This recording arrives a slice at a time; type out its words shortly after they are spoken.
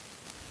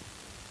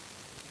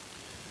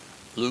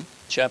Luke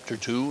chapter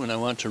 2, and I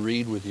want to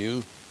read with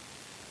you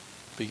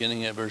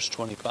beginning at verse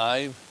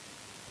 25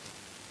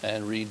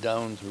 and read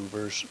down through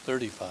verse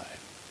 35.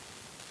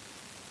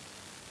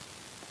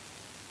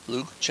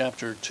 Luke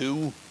chapter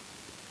 2,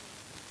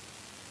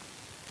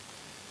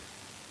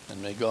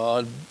 and may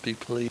God be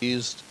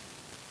pleased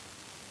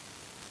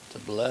to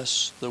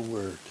bless the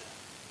word.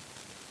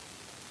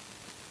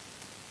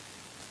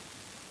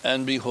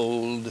 And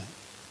behold,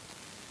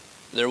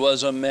 there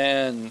was a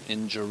man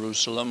in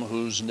Jerusalem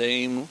whose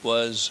name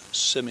was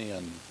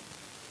Simeon.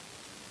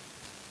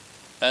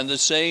 And the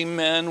same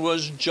man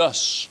was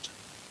just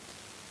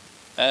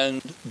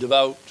and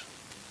devout,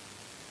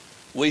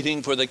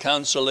 waiting for the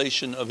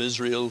consolation of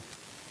Israel.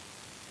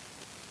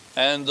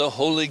 And the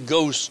Holy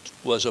Ghost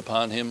was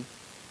upon him.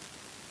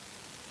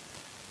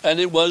 And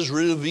it was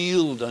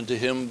revealed unto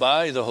him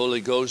by the Holy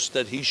Ghost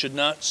that he should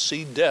not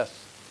see death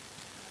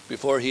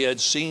before he had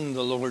seen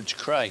the Lord's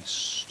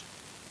Christ.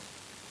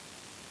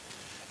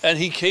 And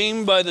he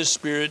came by the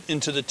Spirit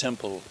into the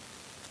temple.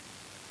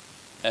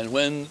 And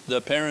when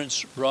the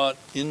parents brought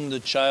in the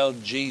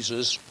child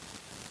Jesus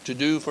to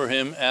do for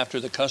him after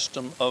the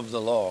custom of the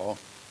law,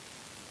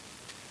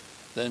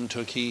 then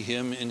took he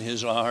him in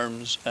his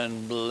arms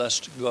and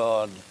blessed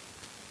God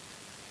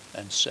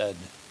and said,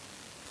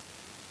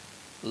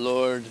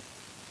 Lord,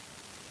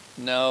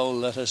 now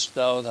lettest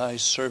thou thy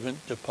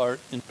servant depart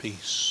in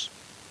peace,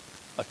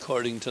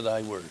 according to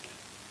thy word.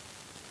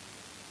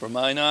 For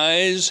mine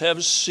eyes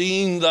have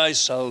seen thy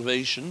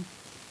salvation,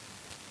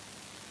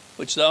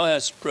 which thou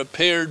hast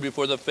prepared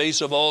before the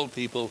face of all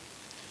people,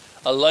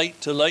 a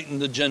light to lighten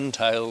the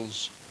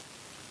Gentiles,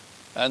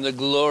 and the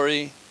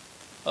glory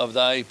of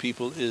thy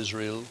people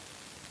Israel.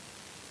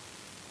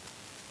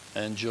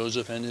 And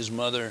Joseph and his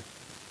mother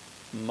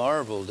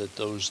marveled at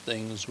those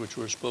things which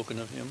were spoken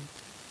of him.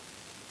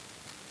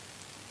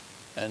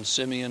 And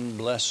Simeon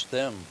blessed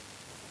them,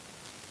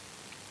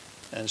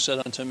 and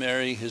said unto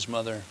Mary his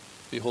mother,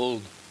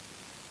 Behold,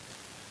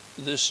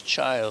 this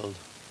child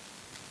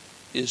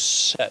is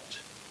set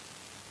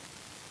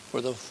for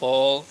the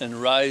fall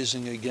and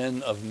rising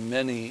again of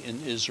many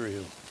in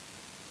Israel,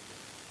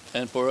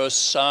 and for a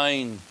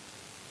sign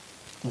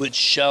which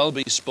shall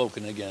be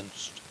spoken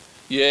against.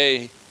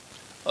 Yea,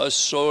 a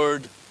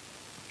sword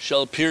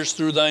shall pierce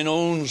through thine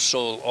own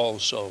soul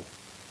also,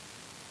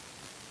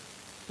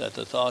 that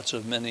the thoughts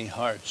of many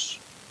hearts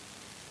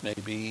may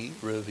be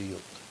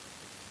revealed.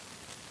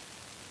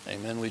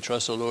 Amen. We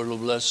trust the Lord will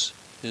bless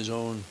his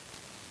own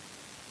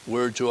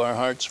word to our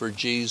hearts for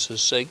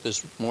Jesus' sake.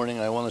 This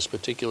morning I want us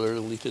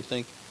particularly to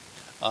think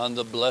on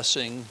the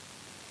blessing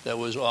that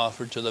was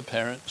offered to the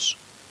parents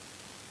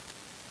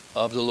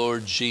of the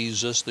Lord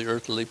Jesus, the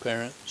earthly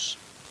parents,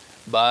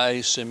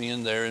 by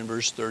Simeon there in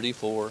verse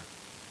 34.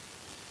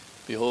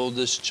 Behold,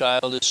 this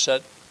child is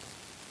set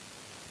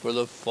for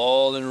the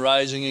fall and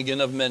rising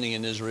again of many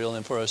in Israel,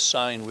 and for a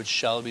sign which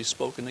shall be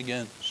spoken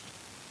against.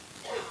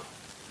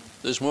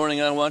 This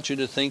morning I want you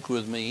to think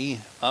with me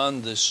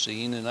on this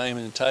scene, and I am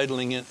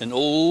entitling it An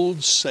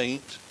Old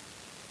Saint,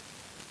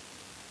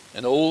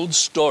 An Old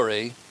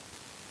Story,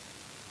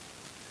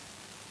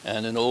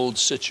 and An Old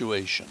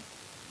Situation.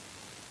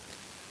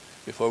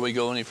 Before we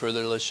go any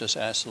further, let's just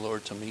ask the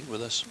Lord to meet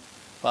with us.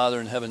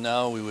 Father in heaven,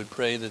 now we would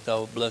pray that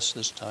thou wilt bless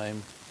this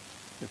time.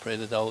 We pray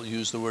that thou wilt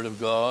use the word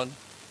of God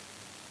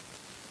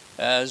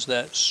as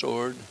that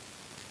sword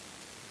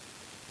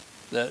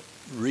that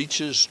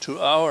reaches to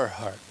our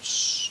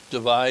hearts,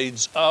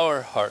 divides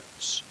our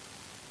hearts.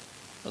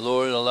 The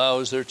Lord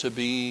allows there to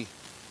be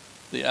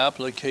the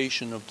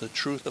application of the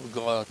truth of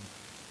God,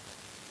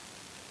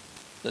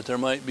 that there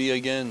might be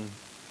again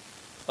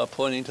a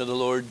pointing to the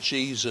Lord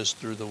Jesus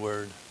through the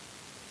word.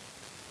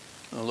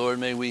 And Lord,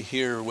 may we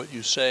hear what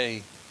you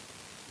say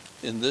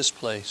in this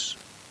place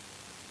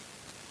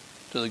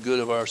to the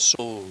good of our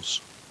souls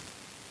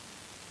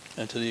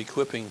and to the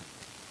equipping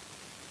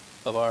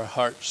of our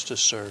hearts to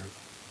serve.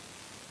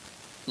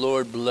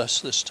 Lord,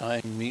 bless this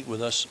time. Meet with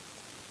us.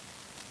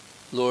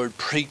 Lord,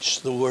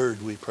 preach the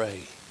word, we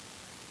pray.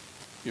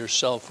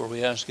 Yourself, for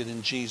we ask it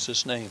in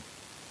Jesus' name.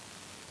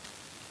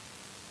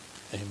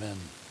 Amen.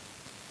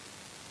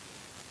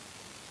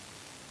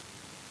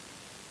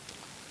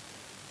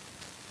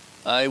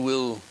 I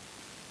will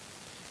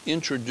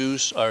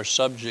introduce our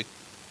subject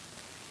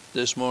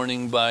this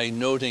morning by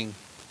noting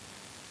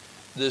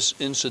this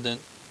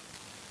incident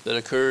that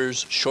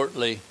occurs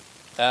shortly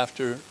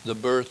after the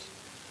birth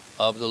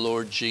of the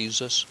Lord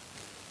Jesus.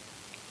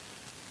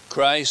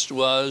 Christ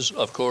was,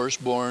 of course,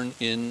 born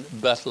in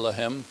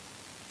Bethlehem,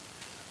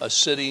 a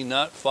city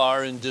not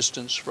far in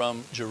distance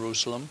from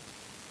Jerusalem.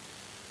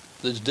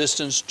 The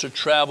distance to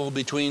travel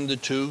between the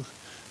two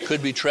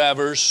could be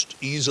traversed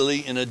easily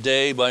in a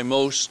day by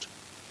most,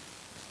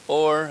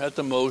 or at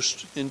the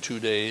most in 2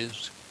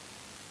 days.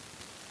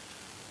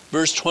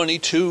 Verse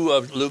 22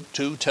 of Luke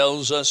 2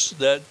 tells us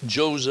that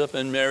Joseph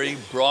and Mary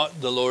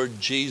brought the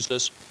Lord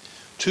Jesus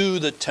to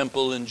the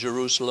temple in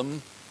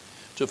Jerusalem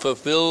to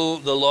fulfill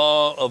the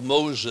law of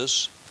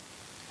Moses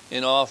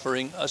in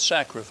offering a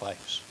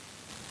sacrifice.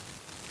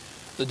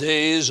 The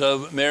days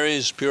of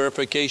Mary's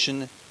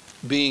purification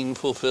being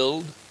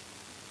fulfilled,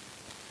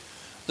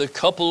 the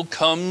couple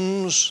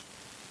comes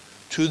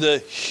to the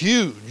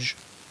huge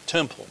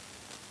temple,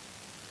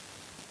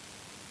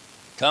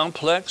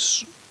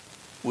 complex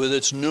with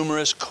its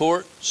numerous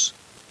courts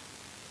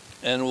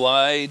and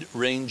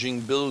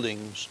wide-ranging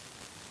buildings.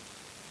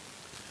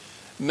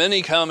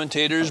 Many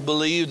commentators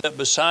believe that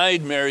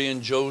beside Mary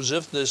and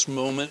Joseph, this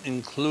moment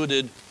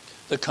included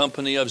the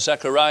company of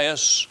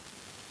Zacharias,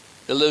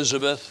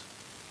 Elizabeth,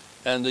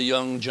 and the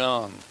young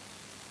John.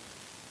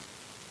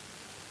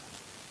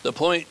 The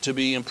point to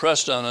be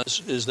impressed on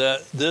us is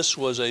that this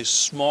was a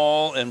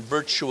small and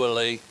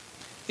virtually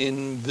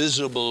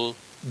invisible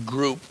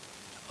group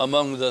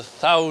among the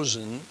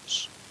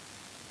thousands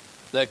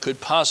that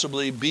could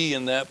possibly be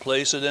in that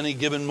place at any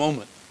given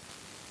moment.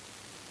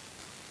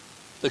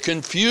 The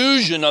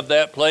confusion of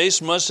that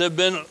place must have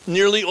been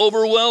nearly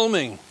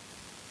overwhelming,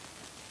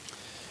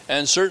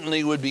 and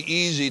certainly would be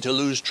easy to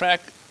lose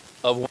track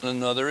of one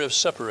another if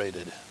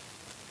separated.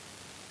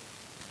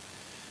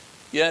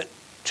 Yet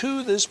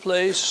to this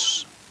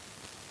place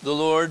the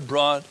Lord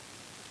brought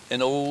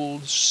an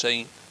old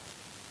saint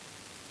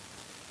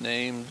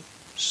named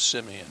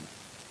Simeon.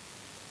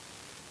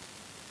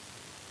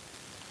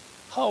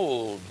 How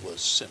old was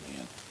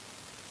Simeon?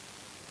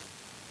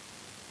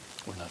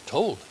 We're not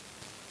told.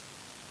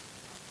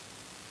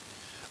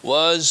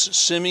 Was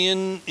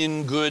Simeon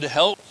in good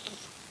health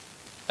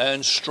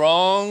and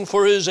strong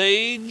for his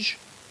age?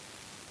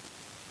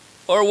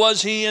 Or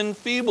was he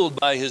enfeebled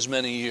by his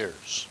many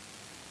years?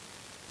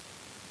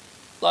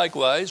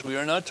 Likewise, we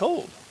are not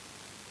told.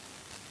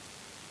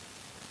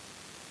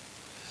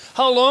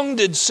 How long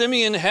did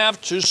Simeon have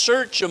to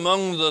search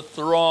among the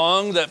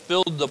throng that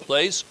filled the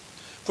place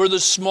for the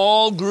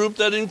small group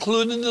that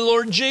included the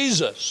Lord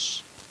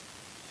Jesus?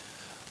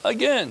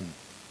 Again,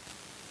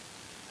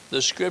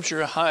 the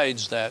scripture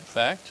hides that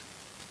fact.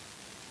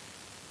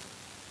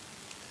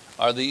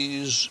 Are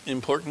these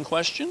important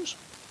questions?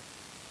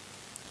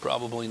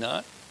 Probably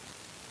not.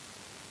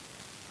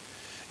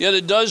 Yet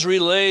it does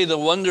relay the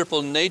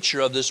wonderful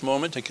nature of this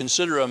moment to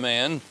consider a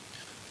man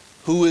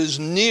who is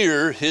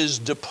near his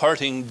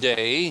departing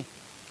day,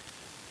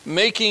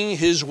 making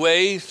his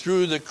way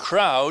through the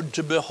crowd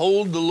to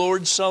behold the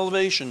Lord's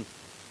salvation.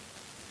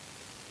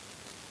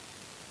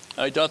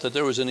 I doubt that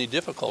there was any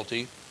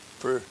difficulty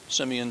for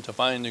Simeon to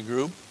find the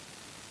group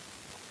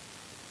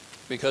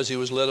because he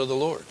was led of the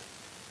Lord.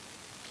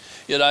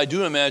 Yet I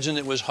do imagine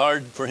it was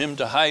hard for him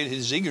to hide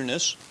his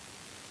eagerness.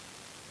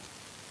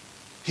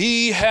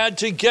 He had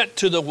to get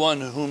to the one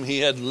whom he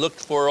had looked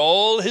for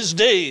all his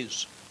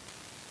days.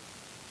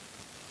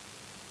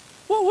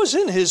 What was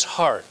in his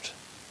heart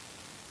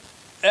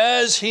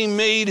as he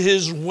made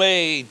his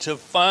way to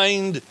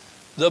find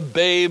the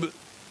babe,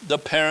 the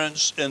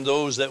parents, and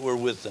those that were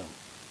with them?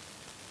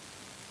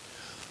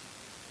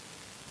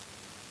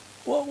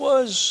 What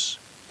was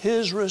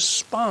his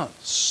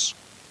response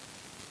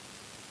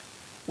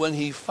when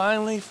he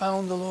finally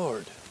found the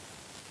Lord?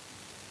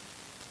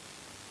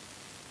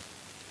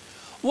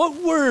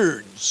 What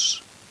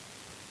words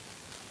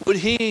would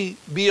he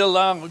be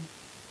allowed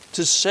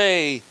to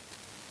say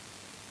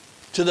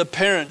to the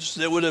parents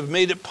that would have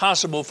made it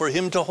possible for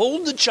him to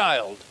hold the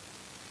child?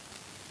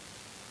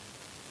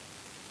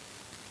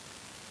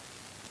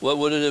 What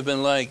would it have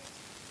been like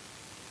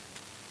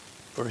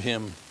for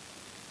him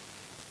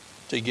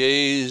to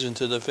gaze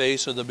into the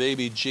face of the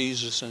baby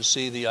Jesus and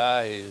see the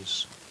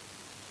eyes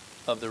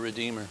of the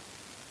Redeemer?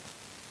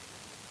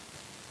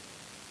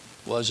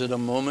 Was it a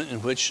moment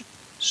in which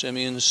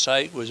Simeon's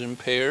sight was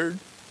impaired,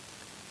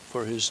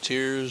 for his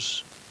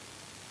tears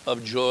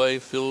of joy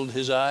filled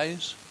his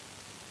eyes?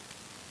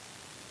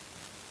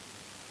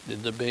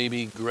 Did the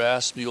baby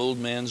grasp the old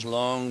man's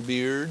long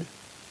beard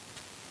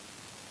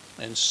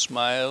and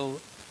smile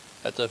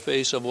at the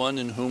face of one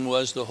in whom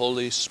was the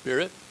Holy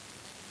Spirit,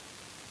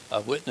 a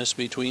witness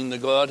between the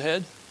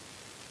Godhead?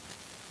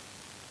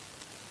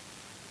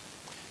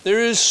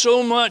 There is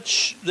so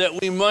much that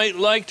we might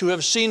like to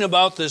have seen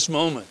about this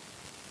moment.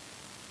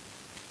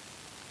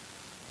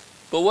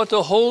 But what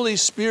the Holy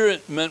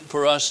Spirit meant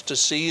for us to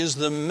see is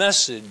the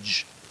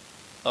message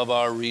of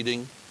our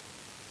reading.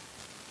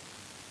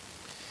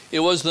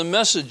 It was the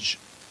message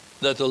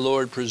that the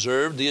Lord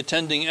preserved. The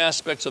attending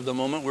aspects of the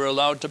moment were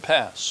allowed to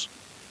pass.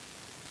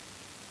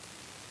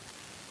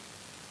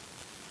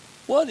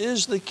 What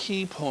is the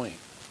key point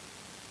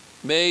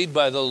made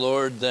by the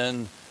Lord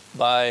then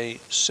by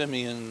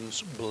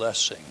Simeon's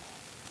blessing?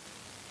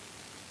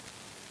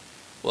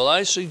 Well,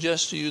 I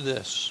suggest to you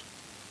this.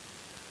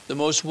 The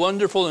most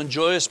wonderful and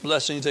joyous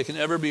blessings that can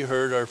ever be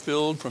heard are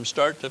filled from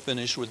start to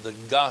finish with the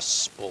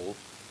gospel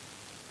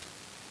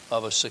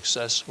of a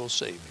successful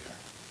Savior.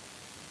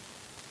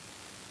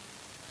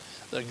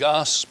 The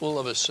gospel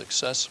of a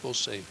successful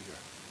Savior.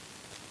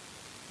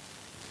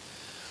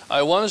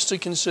 I want us to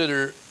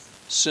consider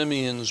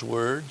Simeon's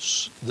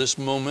words, this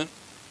moment,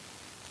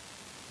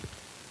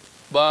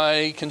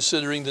 by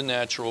considering the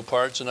natural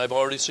parts, and I've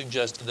already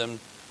suggested them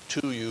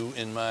to you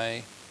in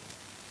my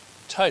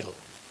title.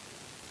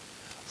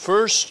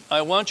 First,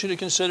 I want you to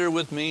consider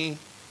with me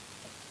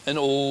an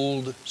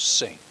old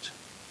saint.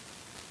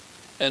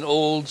 An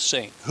old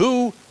saint.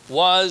 Who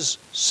was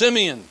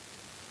Simeon?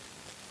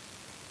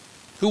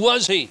 Who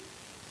was he?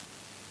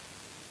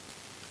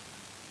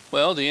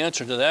 Well, the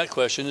answer to that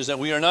question is that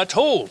we are not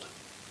told.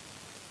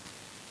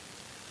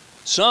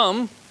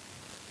 Some,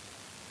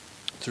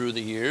 through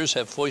the years,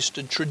 have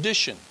foisted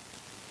tradition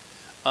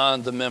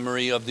on the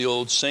memory of the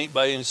old saint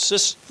by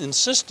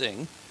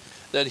insisting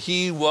that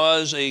he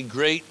was a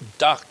great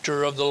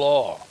doctor of the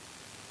law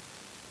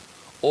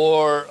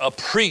or a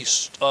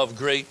priest of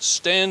great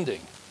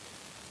standing.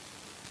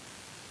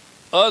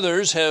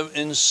 Others have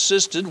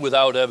insisted,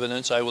 without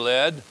evidence I will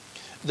add,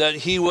 that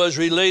he was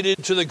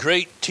related to the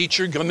great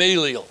teacher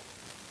Gamaliel.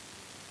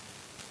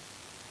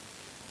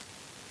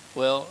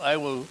 Well, I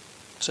will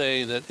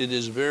say that it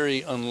is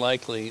very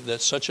unlikely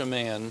that such a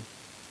man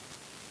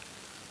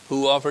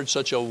who offered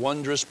such a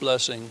wondrous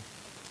blessing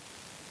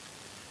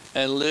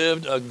and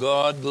lived a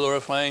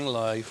God-glorifying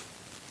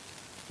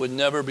life would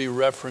never be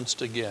referenced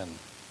again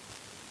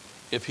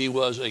if he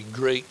was a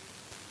great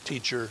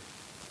teacher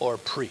or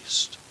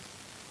priest.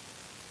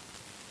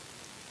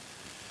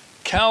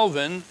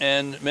 Calvin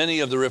and many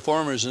of the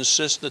reformers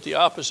insist that the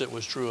opposite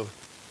was true of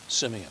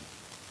Simeon.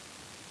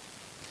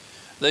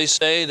 They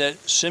say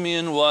that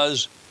Simeon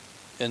was,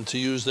 and to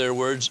use their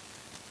words,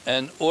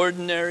 an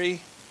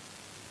ordinary,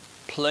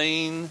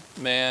 plain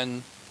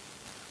man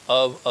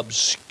of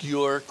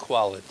obscure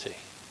quality.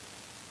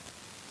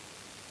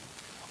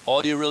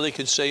 All you really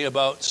could say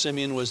about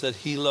Simeon was that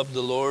he loved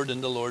the Lord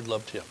and the Lord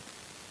loved him.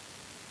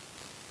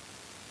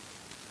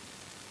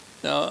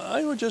 Now,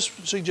 I would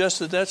just suggest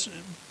that that's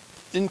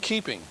in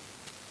keeping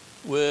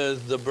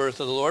with the birth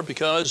of the Lord,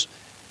 because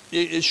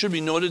it should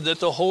be noted that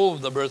the whole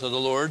of the birth of the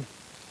Lord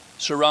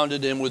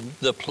surrounded him with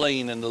the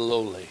plain and the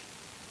lowly.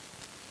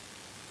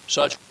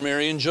 Such were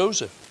Mary and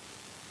Joseph.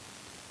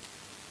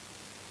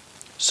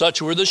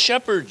 Such were the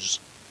shepherds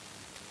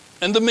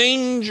and the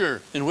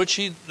manger in which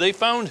they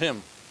found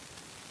him.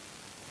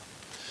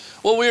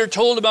 What we are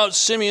told about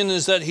Simeon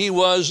is that he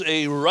was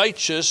a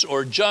righteous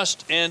or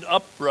just and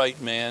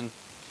upright man.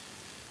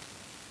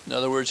 In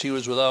other words, he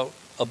was without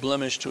a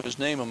blemish to his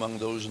name among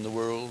those in the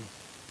world.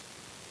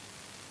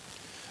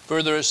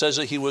 Further, it says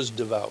that he was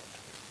devout.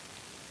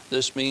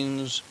 This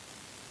means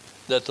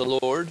that the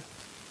Lord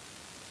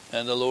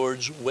and the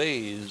Lord's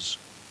ways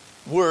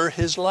were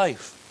his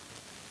life.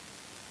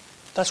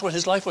 That's what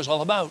his life was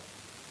all about.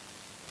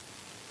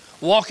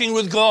 Walking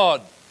with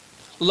God,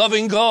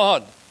 loving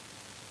God,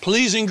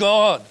 pleasing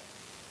God.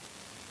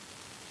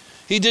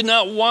 He did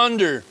not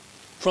wander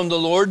from the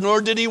Lord, nor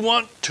did he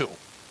want to.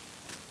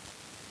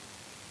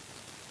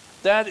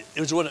 That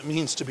is what it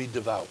means to be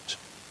devout,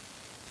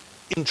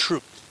 in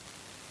truth.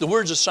 The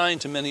word's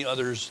assigned to many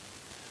others,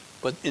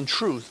 but in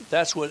truth,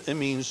 that's what it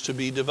means to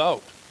be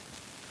devout.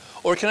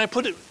 Or can I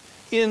put it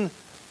in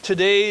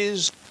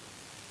today's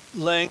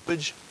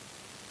language?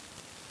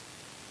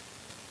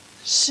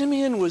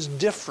 Simeon was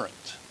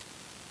different.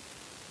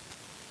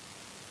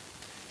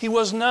 He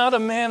was not a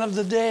man of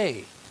the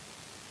day.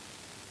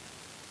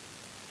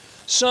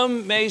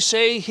 Some may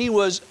say he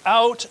was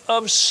out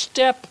of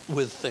step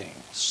with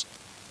things.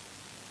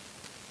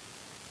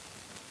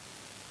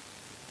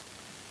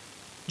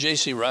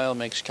 J.C. Ryle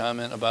makes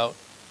comment about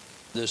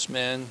this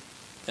man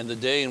and the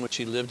day in which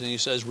he lived, and he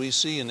says, we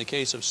see in the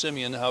case of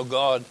Simeon how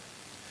God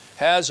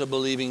has a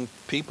believing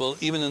people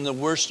even in the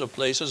worst of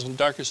places and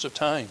darkest of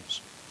times.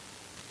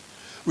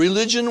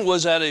 Religion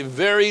was at a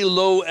very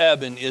low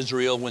ebb in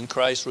Israel when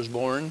Christ was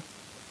born.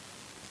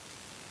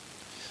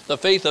 The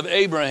faith of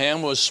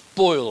Abraham was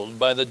spoiled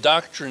by the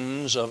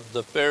doctrines of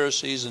the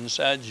Pharisees and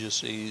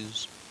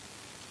Sadducees.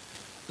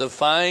 The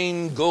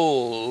fine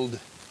gold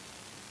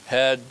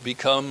had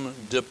become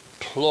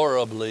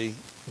deplorably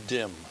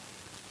dim.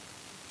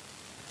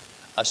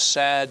 A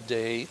sad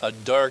day, a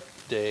dark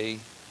day,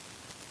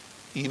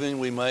 even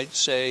we might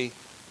say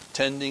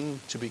tending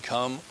to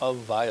become a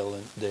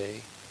violent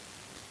day.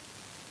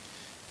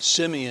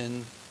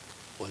 Simeon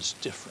was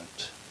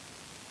different.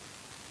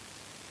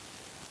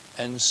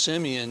 And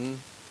Simeon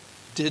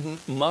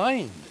didn't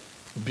mind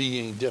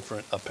being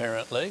different,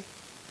 apparently.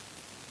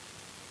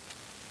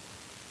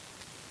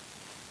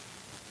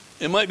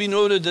 It might be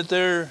noted that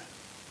there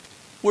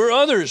were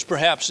others,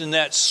 perhaps, in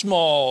that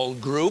small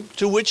group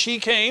to which he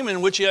came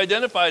and which he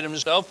identified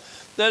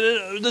himself,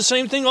 that the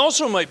same thing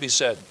also might be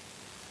said.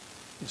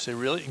 You say,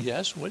 really?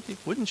 Yes?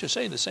 Wouldn't you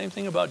say the same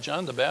thing about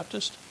John the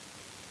Baptist?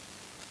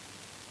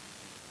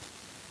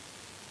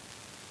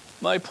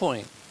 My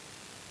point,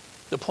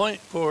 the point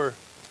for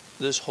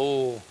this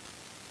whole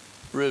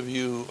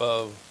review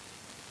of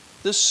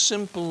this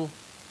simple,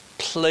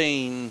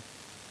 plain,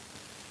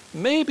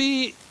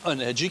 maybe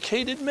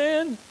uneducated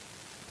man,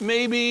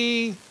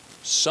 maybe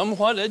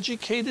somewhat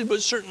educated,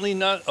 but certainly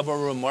not of a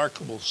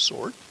remarkable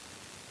sort.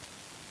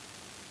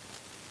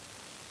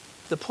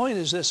 The point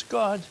is this: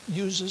 God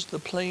uses the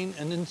plain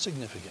and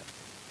insignificant.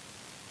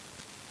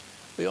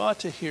 We ought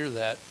to hear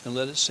that and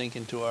let it sink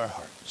into our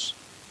hearts.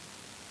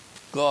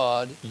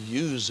 God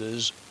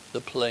uses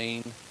the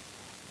plain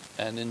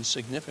and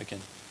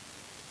insignificant.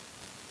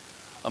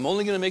 I'm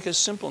only going to make a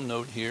simple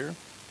note here.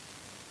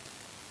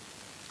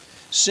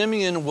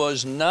 Simeon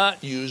was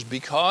not used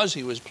because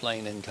he was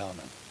plain and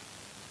common.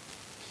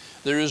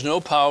 There is no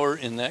power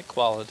in that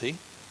quality.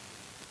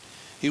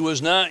 He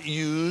was not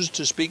used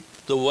to speak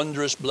the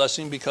wondrous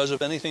blessing because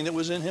of anything that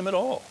was in him at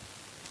all.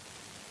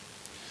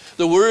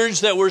 The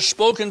words that were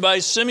spoken by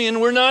Simeon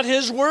were not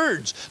his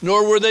words,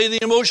 nor were they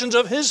the emotions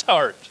of his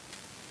heart.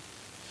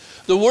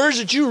 The words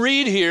that you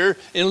read here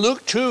in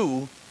Luke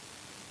 2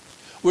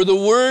 were the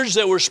words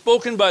that were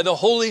spoken by the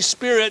Holy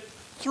Spirit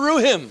through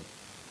him.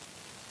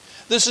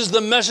 This is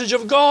the message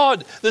of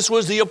God. This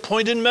was the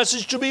appointed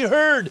message to be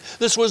heard.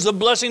 This was the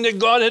blessing that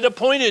God had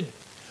appointed,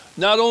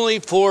 not only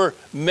for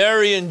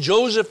Mary and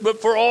Joseph,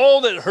 but for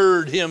all that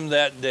heard him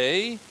that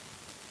day.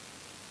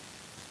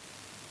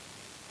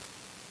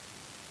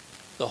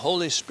 The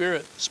Holy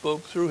Spirit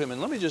spoke through him. And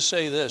let me just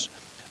say this.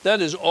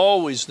 That is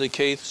always the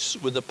case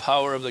with the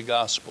power of the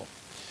gospel.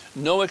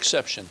 No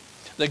exception.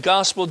 The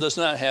gospel does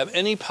not have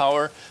any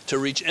power to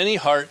reach any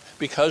heart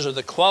because of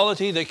the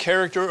quality, the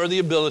character, or the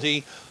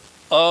ability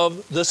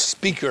of the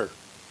speaker.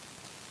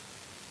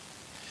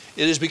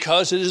 It is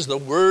because it is the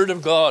Word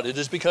of God. It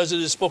is because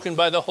it is spoken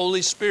by the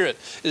Holy Spirit.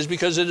 It is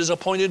because it is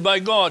appointed by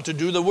God to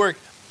do the work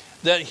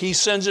that He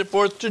sends it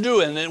forth to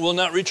do, and it will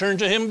not return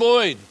to Him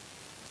void.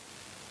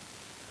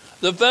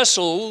 The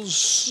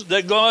vessels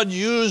that God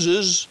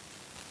uses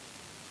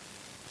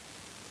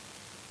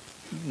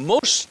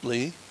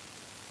mostly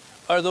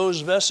are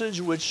those vessels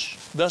which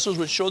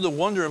show the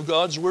wonder of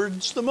God's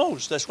words the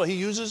most. That's why He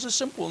uses the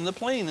simple and the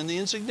plain and the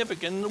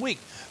insignificant and the weak,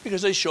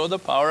 because they show the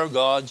power of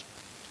God's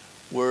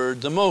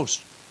word the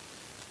most.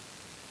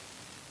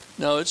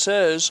 Now it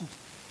says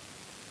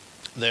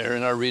there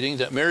in our reading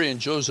that Mary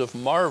and Joseph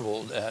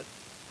marveled at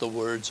the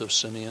words of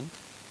Simeon.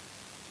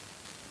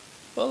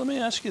 Well, let me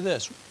ask you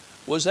this.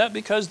 Was that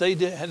because they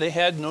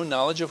had no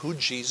knowledge of who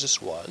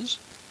Jesus was?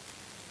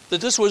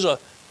 That this was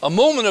a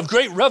moment of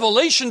great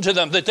revelation to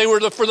them, that they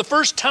were for the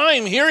first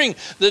time hearing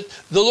that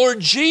the Lord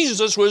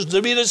Jesus was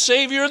to be the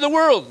Savior of the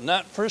world?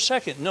 Not for a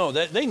second. No,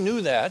 they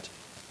knew that.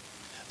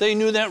 They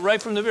knew that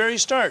right from the very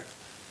start.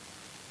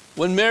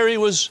 When Mary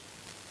was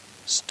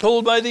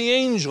told by the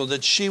angel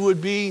that she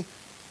would be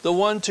the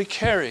one to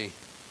carry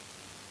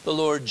the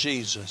Lord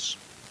Jesus.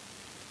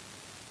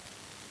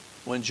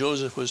 When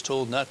Joseph was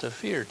told not to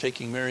fear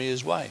taking Mary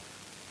his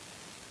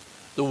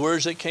wife. The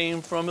words that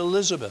came from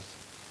Elizabeth.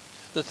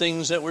 The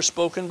things that were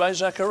spoken by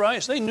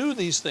Zacharias. They knew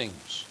these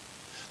things.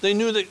 They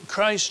knew that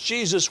Christ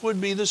Jesus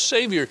would be the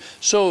Savior.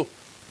 So,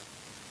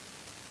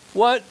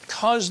 what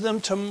caused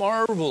them to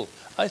marvel?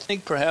 I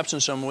think perhaps in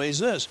some ways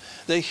this.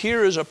 They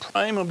hear as a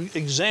prime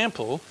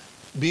example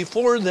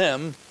before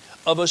them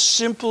of a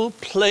simple,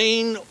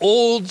 plain,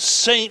 old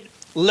saint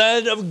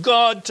led of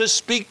God to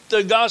speak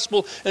the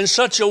gospel in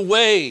such a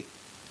way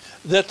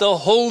that the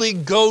Holy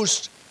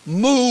Ghost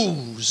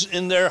moves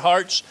in their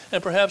hearts,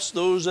 and perhaps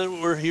those that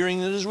were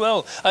hearing it as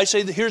well. I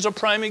say that here's a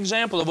prime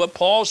example of what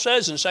Paul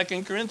says in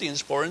 2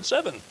 Corinthians 4 and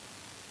 7.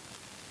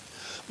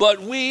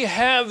 But we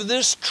have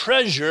this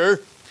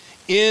treasure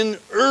in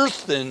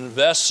earthen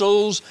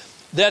vessels,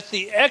 that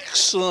the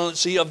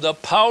excellency of the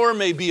power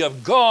may be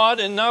of God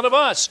and not of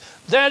us.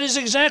 That is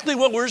exactly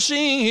what we're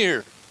seeing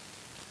here.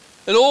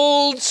 An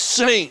old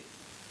saint,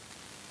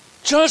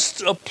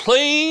 just a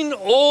plain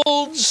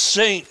old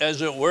saint,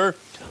 as it were,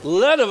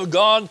 led of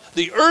God,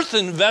 the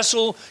earthen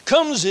vessel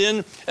comes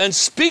in and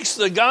speaks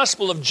the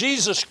gospel of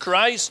Jesus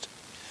Christ.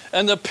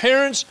 And the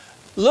parents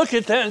look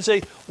at that and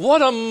say,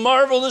 what a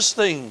marvelous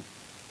thing.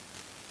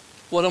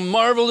 What a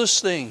marvelous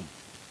thing.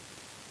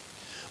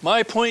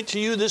 My point to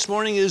you this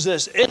morning is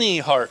this. Any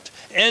heart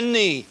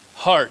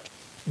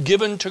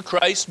given to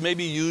Christ may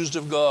be used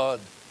of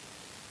God.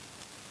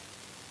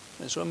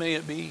 And so may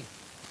it be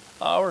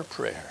our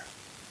prayer.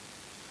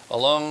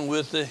 Along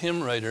with the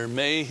hymn writer,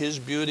 may His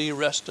beauty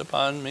rest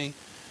upon me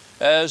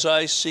as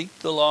I seek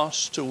the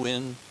lost to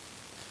win.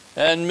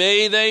 And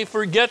may they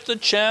forget the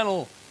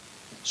channel,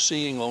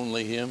 seeing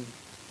only Him.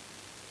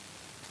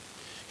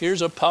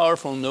 Here's a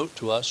powerful note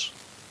to us.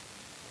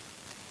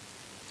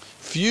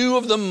 Few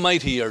of the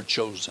mighty are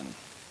chosen.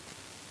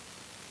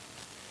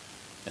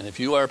 And if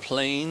you are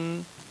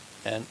plain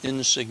and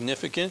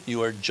insignificant,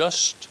 you are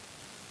just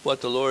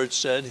what the Lord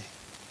said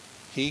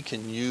He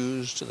can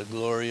use to the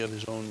glory of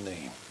His own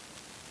name.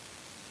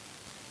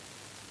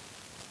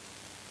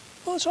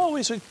 Well, it's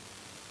always a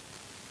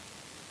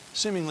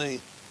seemingly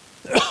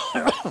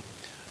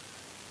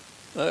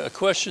a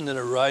question that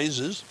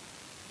arises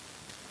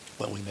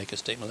when we make a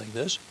statement like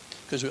this,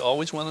 because we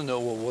always want to know,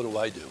 well, what do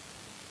I do?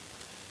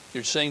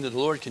 You're saying that the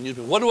Lord can use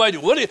me. What do I do?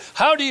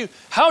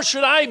 How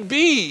should I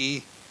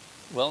be?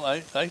 Well,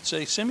 I'd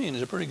say Simeon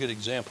is a pretty good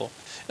example.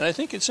 And I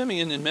think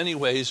Simeon in many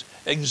ways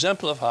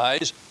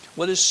exemplifies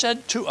what is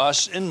said to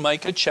us in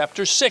Micah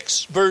chapter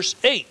 6, verse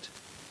 8.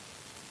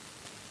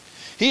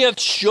 He hath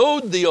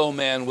showed thee, O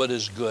man, what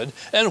is good,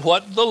 and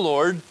what doth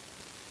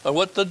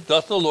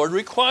the Lord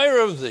require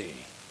of thee.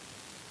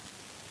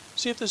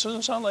 See if this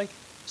doesn't sound like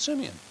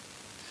Simeon.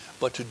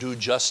 But to do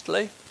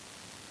justly,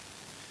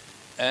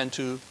 and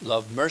to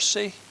love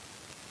mercy,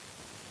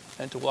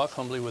 and to walk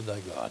humbly with thy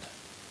God.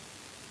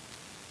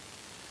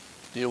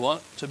 Do you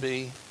want to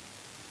be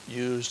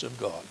used of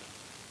God?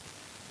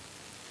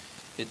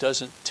 It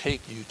doesn't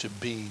take you to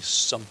be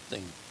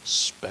something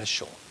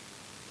special.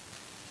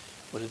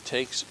 What it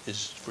takes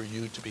is for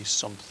you to be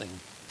something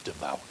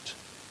devout.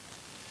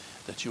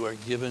 That you are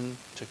given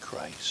to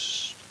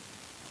Christ.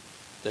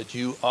 That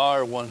you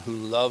are one who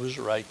loves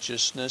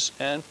righteousness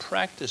and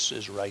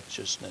practices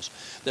righteousness.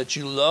 That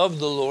you love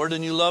the Lord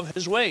and you love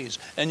his ways.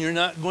 And you're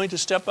not going to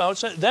step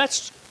outside.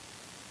 That's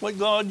what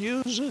God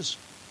uses.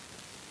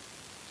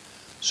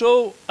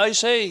 So I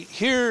say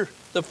here,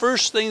 the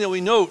first thing that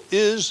we note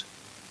is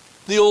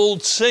the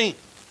old saint.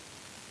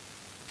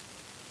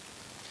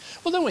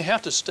 Well, then we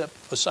have to step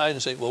aside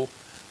and say, well,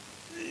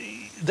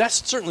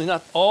 that's certainly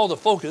not all the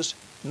focus.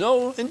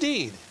 No,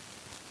 indeed.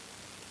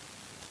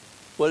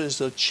 What is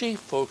the chief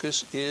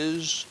focus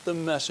is the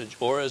message,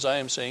 or as I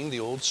am saying, the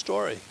old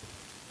story.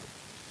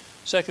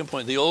 Second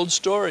point, the old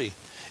story.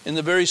 In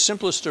the very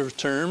simplest of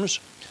terms,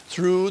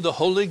 through the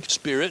Holy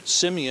Spirit,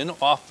 Simeon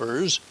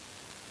offers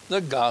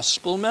the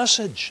gospel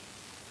message.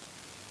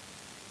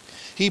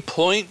 He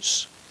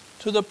points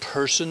to the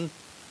person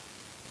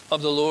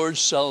of the Lord's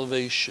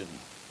salvation.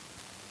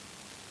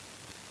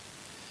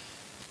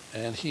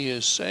 And he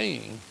is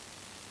saying,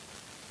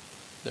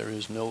 there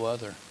is no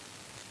other.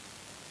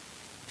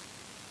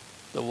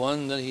 The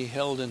one that he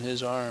held in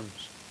his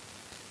arms,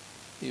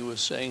 he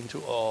was saying to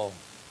all,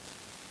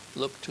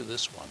 look to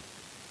this one.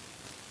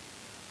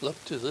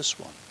 Look to this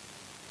one.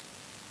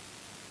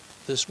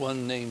 This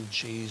one named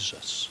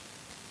Jesus.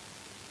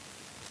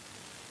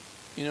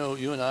 You know,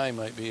 you and I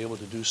might be able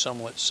to do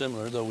somewhat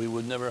similar, though we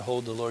would never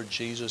hold the Lord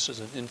Jesus as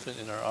an infant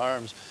in our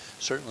arms.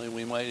 Certainly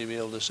we might be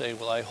able to say,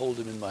 well, I hold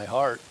him in my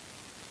heart.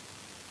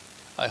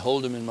 I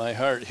hold him in my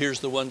heart. Here's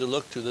the one to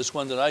look to. This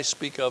one that I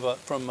speak of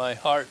from my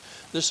heart.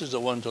 This is the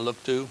one to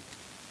look to.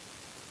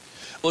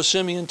 Well,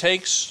 Simeon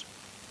takes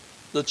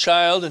the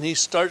child and he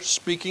starts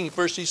speaking.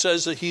 First he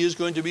says that he is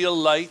going to be a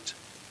light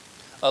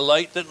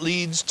that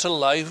leads to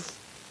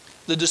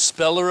life, the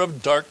dispeller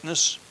of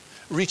darkness,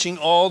 reaching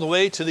all the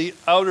way to the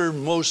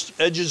outermost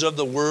edges of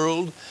the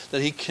world,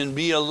 that he can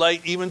be a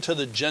light even to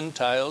the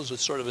Gentiles.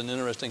 It's sort of an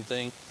interesting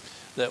thing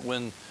that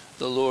when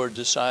the Lord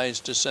decides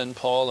to send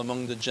Paul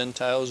among the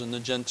Gentiles, and the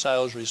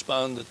Gentiles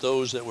respond that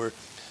those that were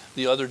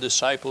the other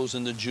disciples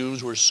and the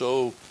Jews were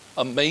so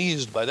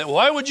amazed by that.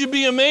 Why would you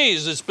be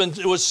amazed?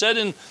 It was said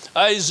in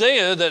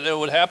Isaiah that it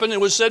would happen.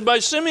 It was said by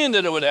Simeon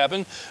that it would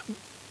happen.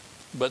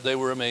 But they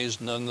were amazed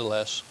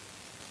nonetheless.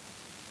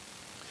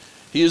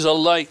 He is a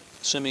light,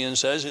 Simeon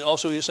says.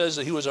 Also he says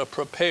that he was a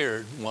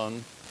prepared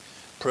one,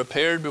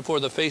 prepared before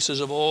the faces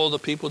of all the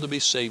people to be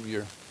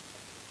Savior.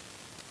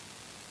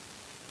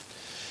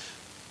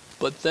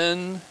 But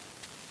then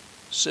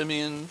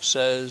Simeon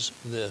says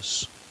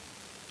this.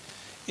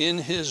 In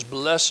his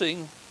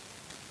blessing,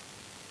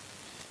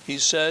 he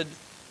said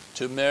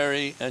to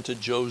Mary and to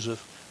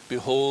Joseph,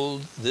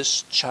 behold,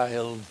 this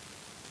child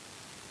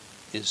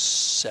is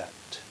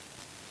set.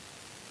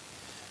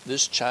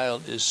 This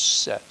child is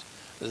set.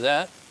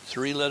 That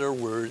three-letter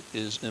word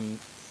is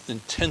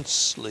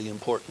intensely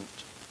important.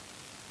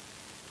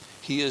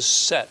 He is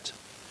set.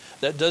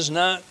 That does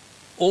not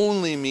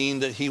only mean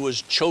that he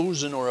was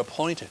chosen or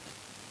appointed.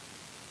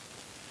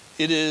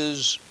 It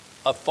is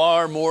a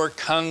far more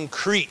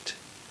concrete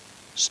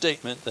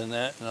statement than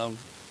that. And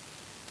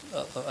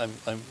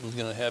I'm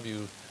going to have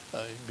you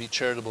be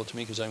charitable to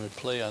me because I'm going to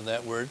play on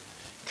that word.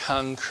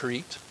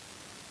 Concrete.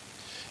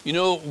 You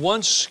know,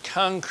 once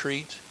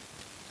concrete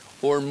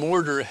or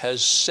mortar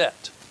has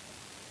set,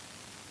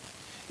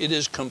 it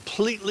is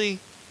completely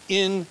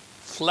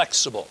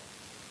inflexible.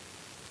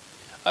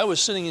 I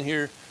was sitting in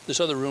here, this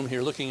other room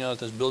here, looking out at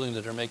this building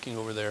that they're making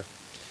over there,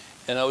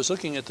 and I was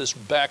looking at this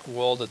back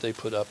wall that they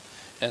put up,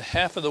 and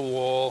half of the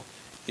wall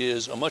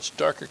is a much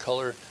darker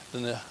color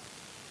than the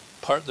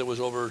part that was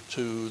over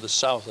to the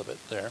south of it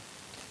there.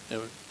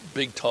 A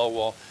big tall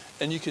wall.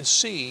 And you could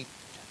see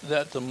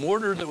that the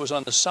mortar that was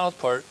on the south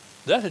part,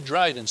 that had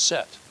dried and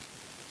set.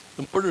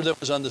 The mortar that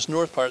was on this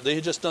north part, they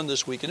had just done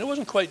this week, and it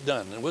wasn't quite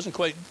done. It wasn't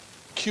quite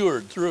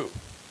cured through.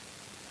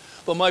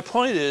 But my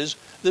point is,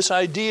 this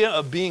idea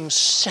of being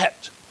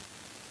set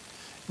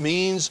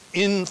means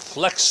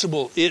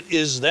inflexible. It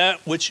is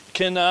that which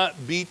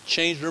cannot be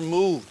changed or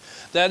moved.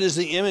 That is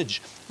the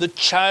image. The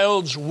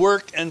child's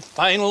work and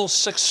final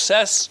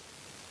success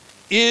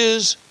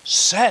is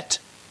set.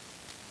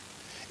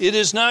 It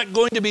is not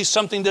going to be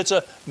something that's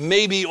a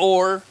maybe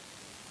or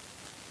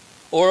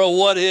a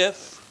what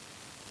if.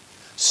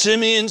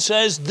 Simeon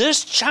says,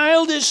 this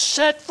child is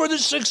set for the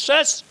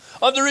success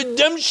of the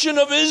redemption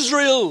of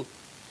Israel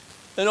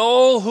and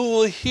all who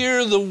will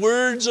hear the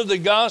words of the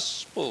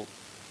gospel.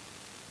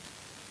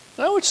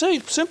 And I would say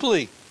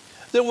simply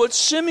that what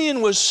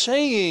Simeon was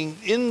saying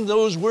in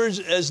those words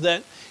is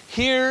that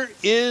here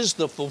is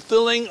the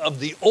fulfilling of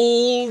the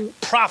old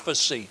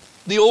prophecy,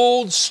 the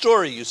old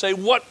story. You say,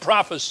 what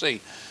prophecy?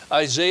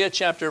 Isaiah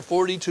chapter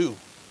 42.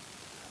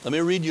 Let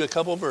me read you a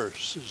couple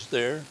verses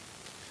there.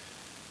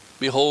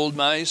 Behold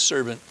my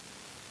servant,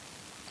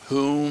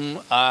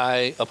 whom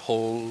I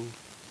uphold,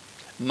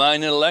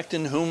 mine elect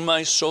in whom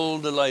my soul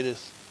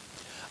delighteth.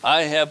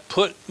 I have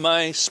put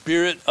my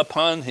spirit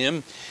upon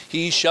him.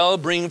 He shall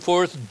bring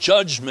forth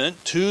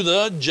judgment to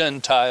the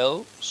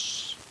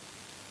Gentiles.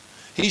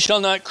 He shall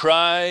not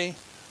cry,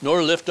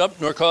 nor lift up,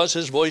 nor cause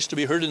his voice to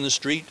be heard in the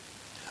street.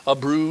 A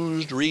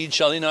bruised reed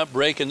shall he not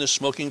break, and the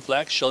smoking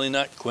flax shall he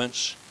not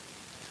quench.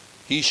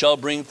 He shall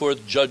bring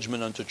forth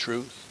judgment unto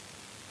truth.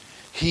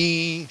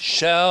 He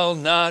shall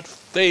not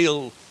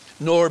fail,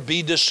 nor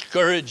be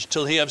discouraged,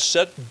 till he have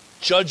set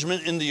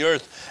judgment in the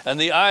earth, and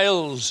the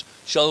isles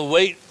shall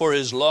wait for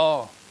his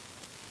law.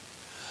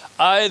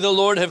 I, the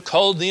Lord, have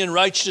called thee in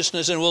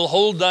righteousness, and will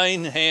hold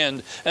thine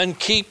hand, and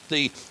keep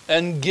thee,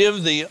 and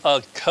give thee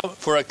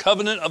for a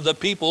covenant of the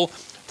people,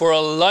 for a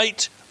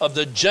light of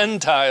the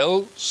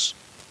Gentiles,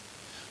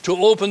 to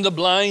open the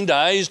blind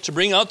eyes, to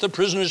bring out the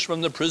prisoners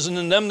from the prison,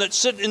 and them that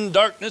sit in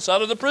darkness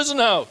out of the prison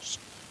house.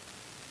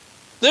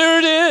 There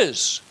it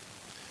is.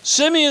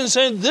 Simeon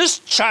said, this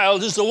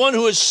child is the one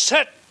who is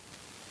set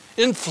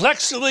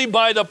inflexibly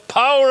by the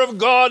power of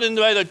God and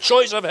by the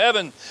choice of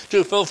heaven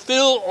to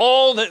fulfill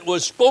all that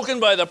was spoken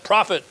by the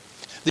prophet,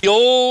 the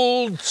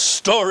old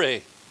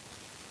story.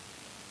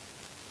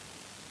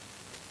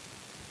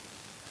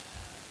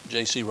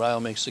 J.C. Ryle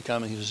makes the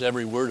comment, he says,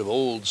 every word of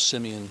old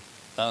Simeon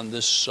on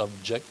this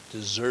subject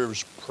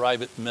deserves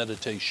private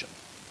meditation.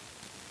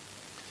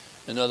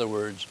 In other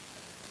words,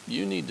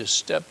 you need to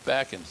step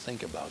back and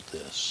think about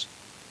this.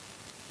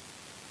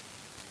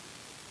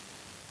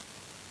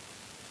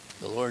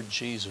 The Lord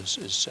Jesus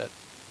is set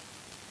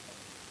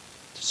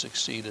to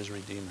succeed as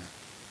Redeemer,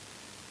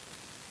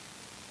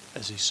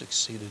 as he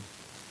succeeded.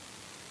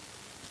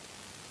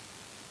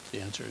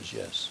 The answer is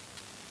yes.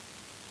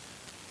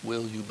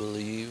 Will you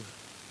believe?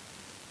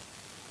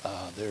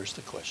 There's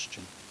the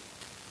question.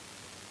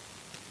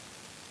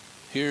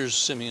 Here's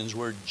Simeon's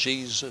word,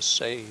 Jesus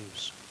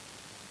saves.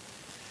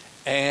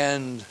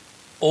 And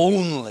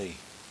only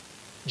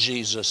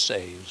Jesus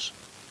saves.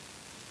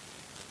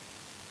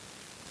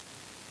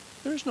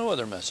 There's no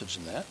other message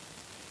than that.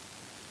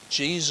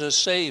 Jesus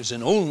saves,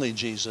 and only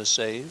Jesus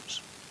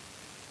saves.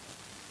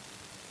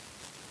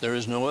 There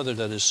is no other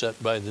that is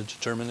set by the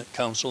determinate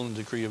counsel and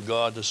decree of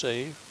God to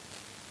save.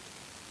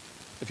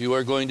 If you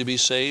are going to be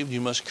saved, you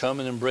must come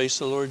and embrace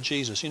the Lord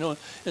Jesus. You know,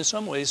 in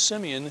some ways,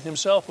 Simeon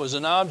himself was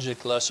an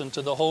object lesson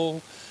to the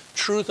whole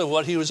truth of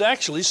what he was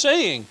actually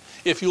saying.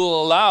 If you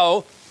will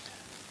allow,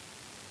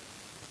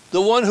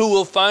 the one who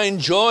will find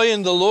joy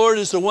in the Lord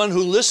is the one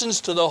who listens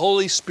to the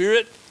Holy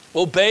Spirit,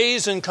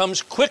 obeys, and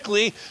comes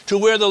quickly to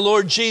where the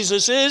Lord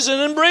Jesus is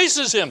and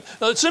embraces him.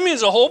 Now,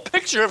 Simeon's a whole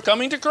picture of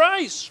coming to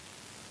Christ.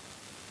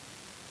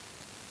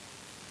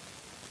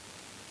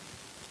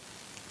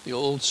 The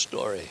old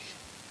story.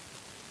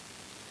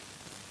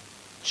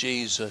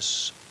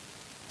 Jesus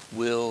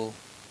will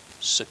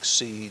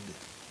succeed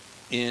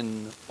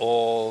in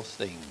all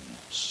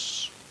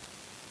things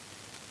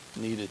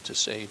needed to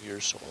save your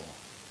soul.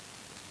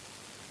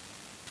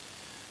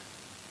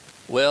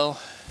 Well,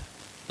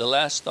 the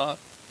last thought,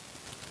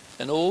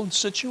 an old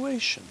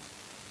situation.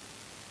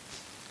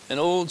 An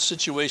old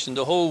situation.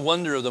 The whole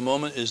wonder of the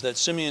moment is that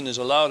Simeon is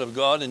allowed of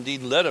God,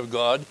 indeed led of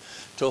God,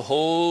 to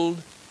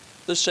hold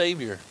the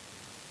Savior.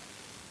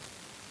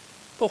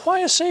 But why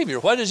a Savior?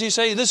 Why does he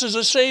say this is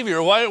a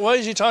Savior? Why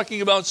is he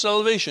talking about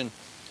salvation?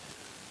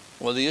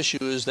 Well, the issue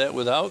is that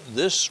without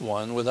this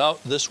one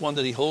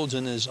that he holds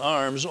in his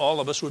arms, all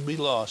of us would be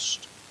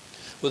lost.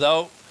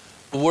 Without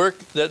the work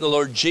that the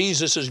Lord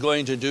Jesus is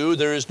going to do,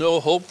 there is no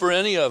hope for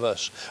any of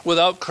us.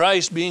 Without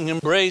Christ being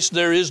embraced,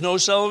 there is no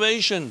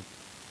salvation.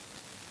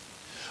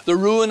 The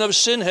ruin of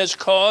sin has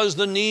caused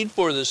the need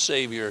for the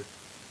Savior.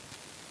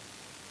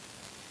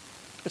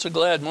 It's a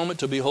glad moment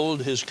to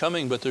behold his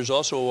coming, but there's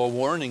also a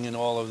warning in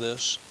all of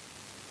this.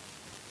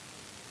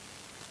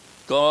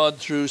 God,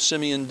 through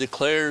Simeon,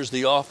 declares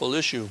the awful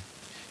issue.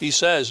 He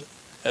says,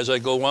 as I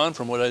go on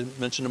from what I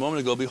mentioned a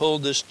moment ago,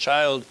 behold, this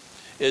child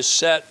is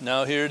set,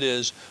 now here it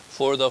is,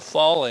 for the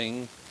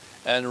falling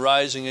and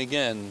rising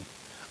again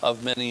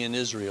of many in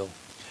Israel,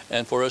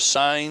 and for a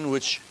sign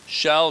which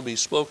shall be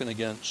spoken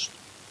against.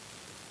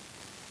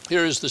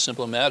 Here is the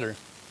simple matter.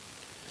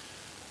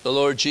 The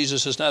Lord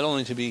Jesus is not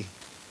only to be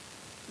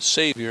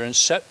Savior and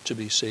set to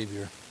be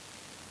Savior,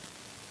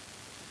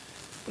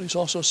 but he's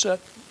also set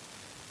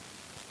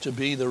to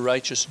be the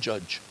righteous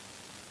judge.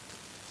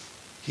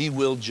 He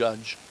will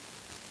judge.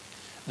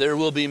 There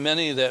will be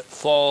many that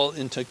fall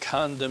into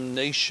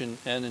condemnation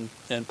and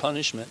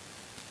punishment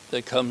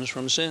that comes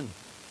from sin.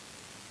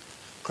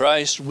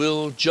 Christ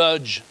will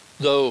judge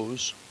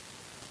those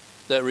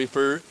that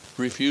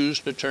refuse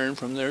to turn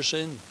from their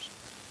sins.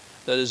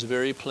 That is a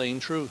very plain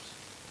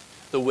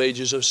truth. The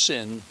wages of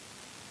sin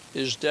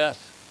is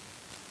death.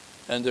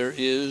 And there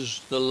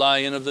is the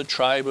Lion of the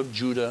tribe of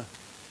Judah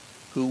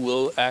who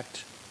will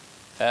act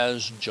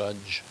as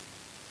judge.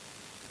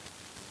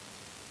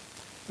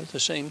 At the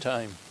same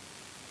time,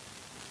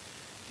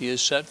 he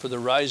is set for the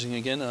rising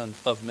again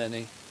of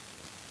many.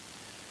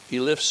 He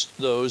lifts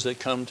those that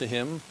come to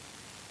him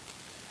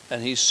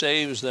and he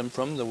saves them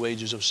from the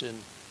wages of sin.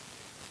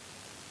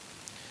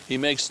 He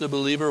makes the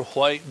believer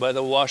white by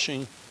the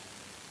washing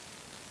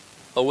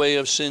away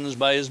of sins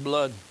by his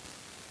blood.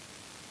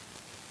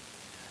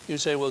 You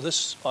say, well,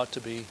 this ought to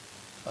be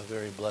a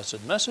very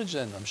blessed message,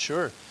 and I'm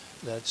sure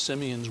that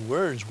Simeon's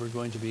words were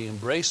going to be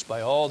embraced by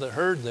all that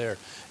heard there,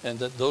 and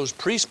that those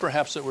priests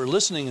perhaps that were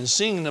listening and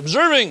seeing and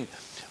observing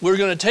were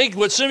going to take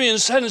what Simeon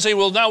said and say,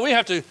 well, now we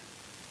have to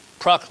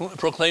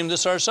proclaim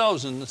this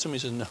ourselves. And Simeon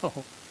says,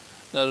 no,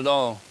 not at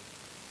all.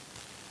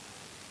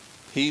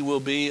 He will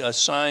be a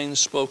sign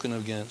spoken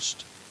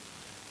against.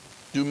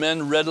 Do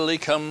men readily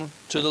come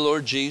to the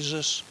Lord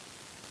Jesus?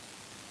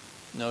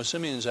 No,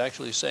 Simeon is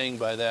actually saying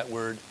by that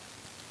word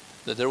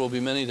that there will be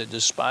many that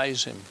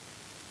despise him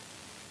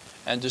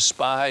and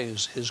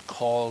despise his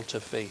call to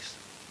faith.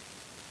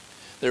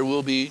 There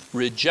will be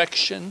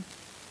rejection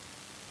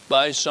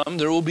by some.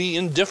 There will be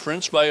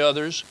indifference by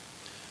others,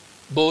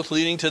 both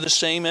leading to the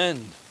same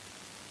end.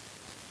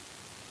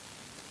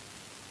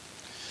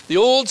 The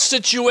old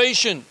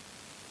situation.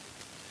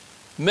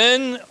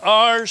 Men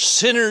are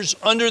sinners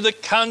under the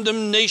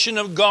condemnation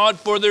of God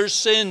for their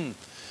sin.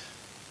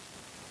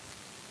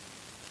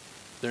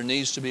 There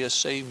needs to be a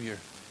Savior.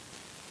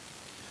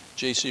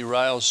 J.C.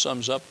 Ryle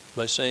sums up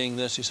by saying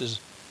this. He says,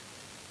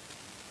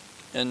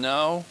 and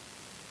now,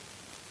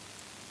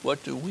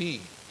 what do we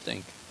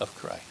think of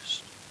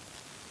Christ?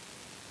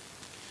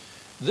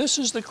 This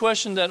is the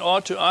question that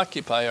ought to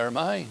occupy our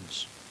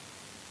minds.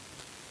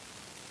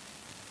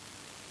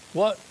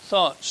 What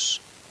thoughts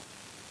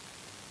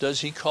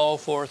does he call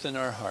forth in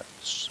our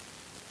hearts?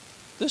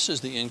 This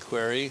is the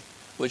inquiry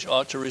which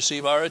ought to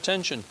receive our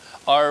attention.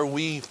 Are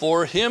we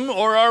for him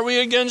or are we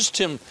against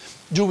him?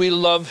 Do we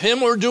love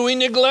him or do we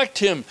neglect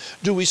him?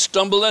 Do we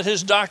stumble at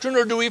his doctrine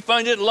or do we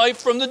find it life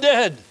from the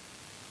dead?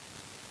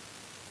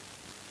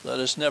 Let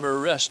us never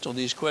rest till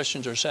these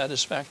questions are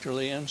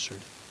satisfactorily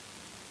answered.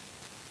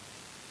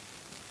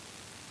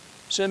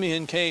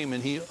 Simeon came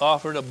and he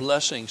offered a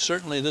blessing.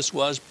 Certainly this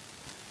was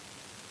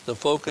the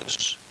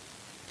focus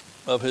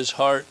of his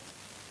heart,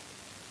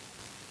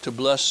 to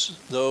bless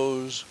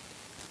those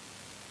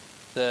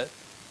that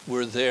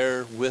were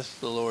there with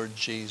the Lord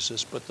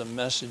Jesus. But the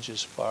message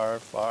is far,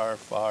 far,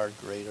 far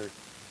greater,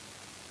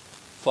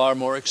 far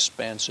more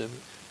expansive,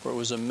 for it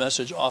was a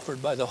message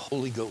offered by the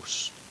Holy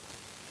Ghost,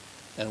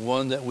 and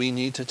one that we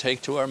need to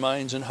take to our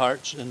minds and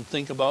hearts and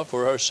think about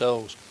for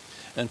ourselves.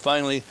 And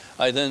finally,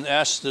 I then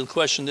asked the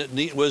question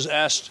that was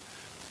asked,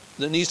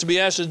 that needs to be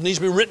asked, it needs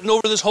to be written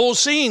over this whole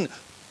scene.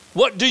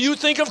 What do you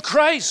think of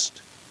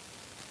Christ?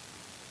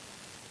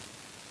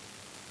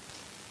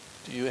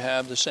 Do you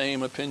have the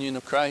same opinion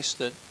of Christ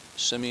that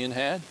Simeon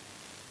had?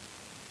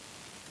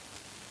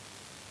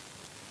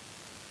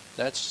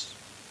 That's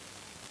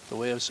the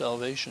way of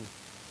salvation.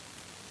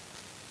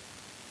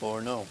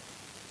 Or no?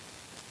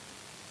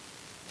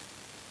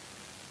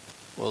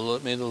 Well,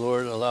 may the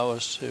Lord allow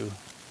us to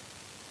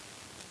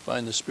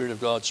find the Spirit of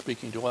God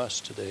speaking to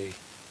us today,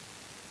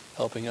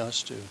 helping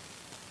us to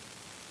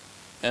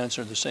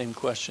answer the same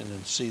question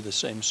and see the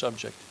same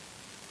subject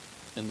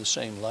in the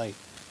same light.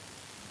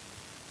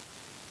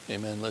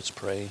 Amen. Let's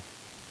pray.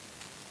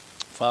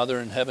 Father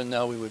in heaven,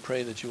 now we would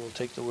pray that you will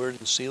take the word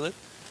and seal it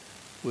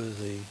with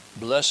the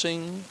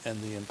blessing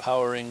and the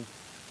empowering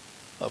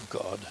of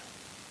God.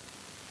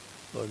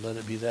 Lord, let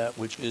it be that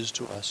which is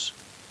to us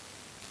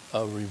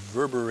a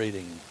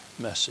reverberating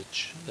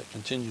message that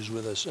continues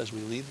with us as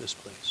we leave this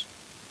place.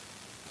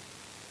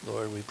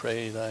 Lord, we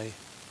pray thy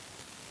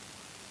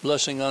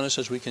blessing on us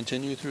as we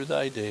continue through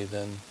thy day.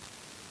 Then,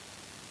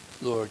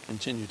 Lord,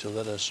 continue to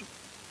let us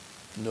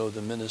know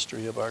the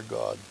ministry of our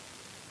God.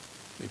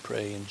 We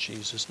pray in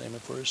Jesus' name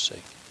and for his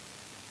sake.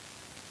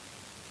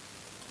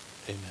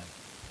 Amen.